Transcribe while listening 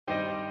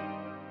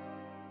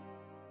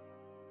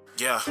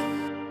Yeah.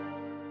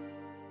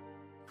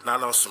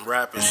 Not on some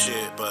rapping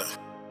shit, but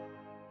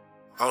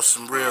on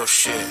some real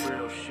shit.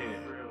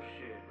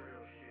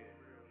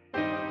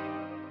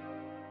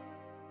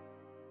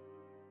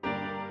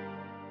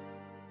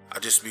 I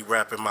just be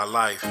rapping my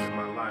life.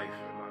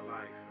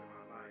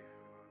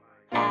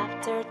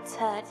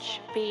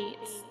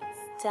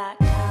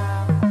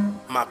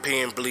 AfterTouchBeats.com. My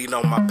pen bleed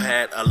on my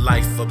pad, a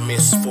life of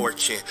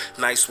misfortune.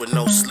 Nights with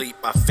no sleep,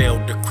 I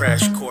failed the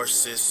crash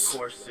courses.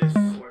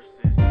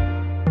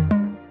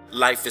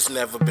 Life has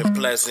never been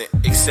pleasant.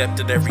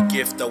 Accepted every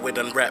gift, though it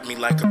unwrapped me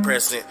like a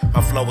present.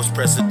 My flow is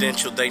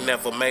presidential, they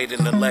never made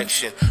an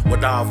election.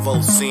 With all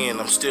votes in,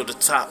 I'm still the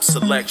top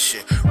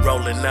selection.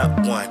 Rolling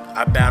up one,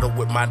 I battle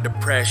with my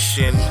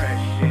depression.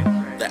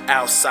 The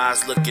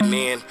outside's looking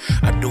in.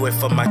 I do it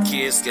for my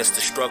kids, guess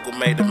the struggle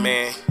made a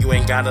man. You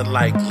ain't gotta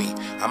like me,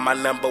 I'm my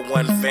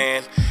 #1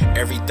 fan.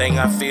 Everything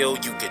I feel,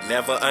 you could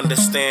never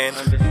understand.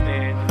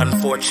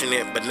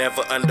 Unfortunate, but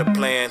never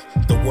underplanned.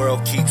 The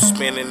world keeps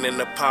spinning in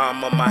the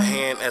palm of my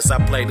hand as I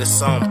play the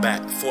song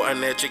back for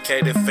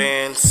uneducated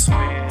fans.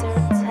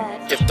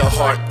 If the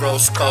heart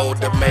grows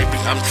colder, maybe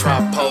I'm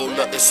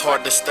tripolar. It's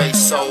hard to stay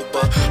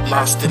sober.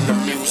 Lost in the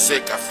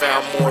music, I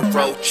found more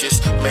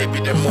roaches. Maybe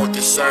they're more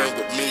concerned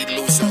with me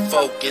losing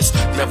focus.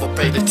 Never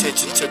paid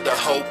attention to the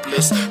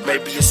hopeless.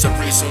 Maybe it's a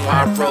reason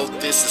why I wrote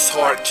this. It's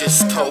hard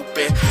just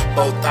coping,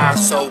 both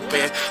eyes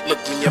open.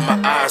 Look me in my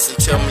eyes and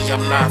tell me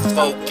I'm not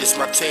focused.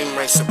 My team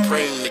reigns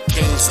supreme, the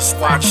kings is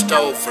watched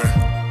over.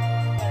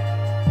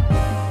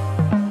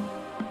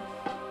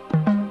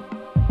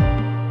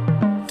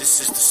 This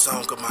is the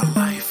song of my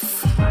life.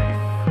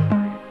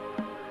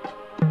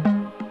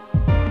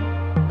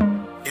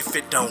 If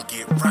it don't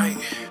get right,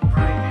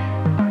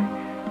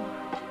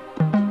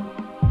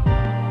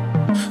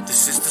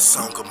 this is the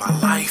song of my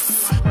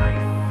life.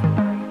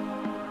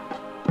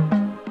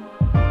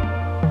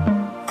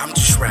 I'm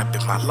just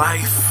rapping my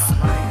life.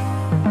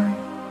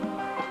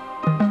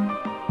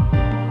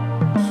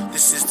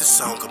 This is the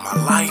song of my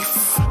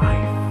life.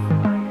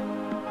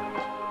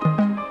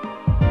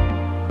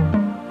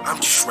 I'm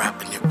just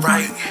rapping it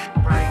right.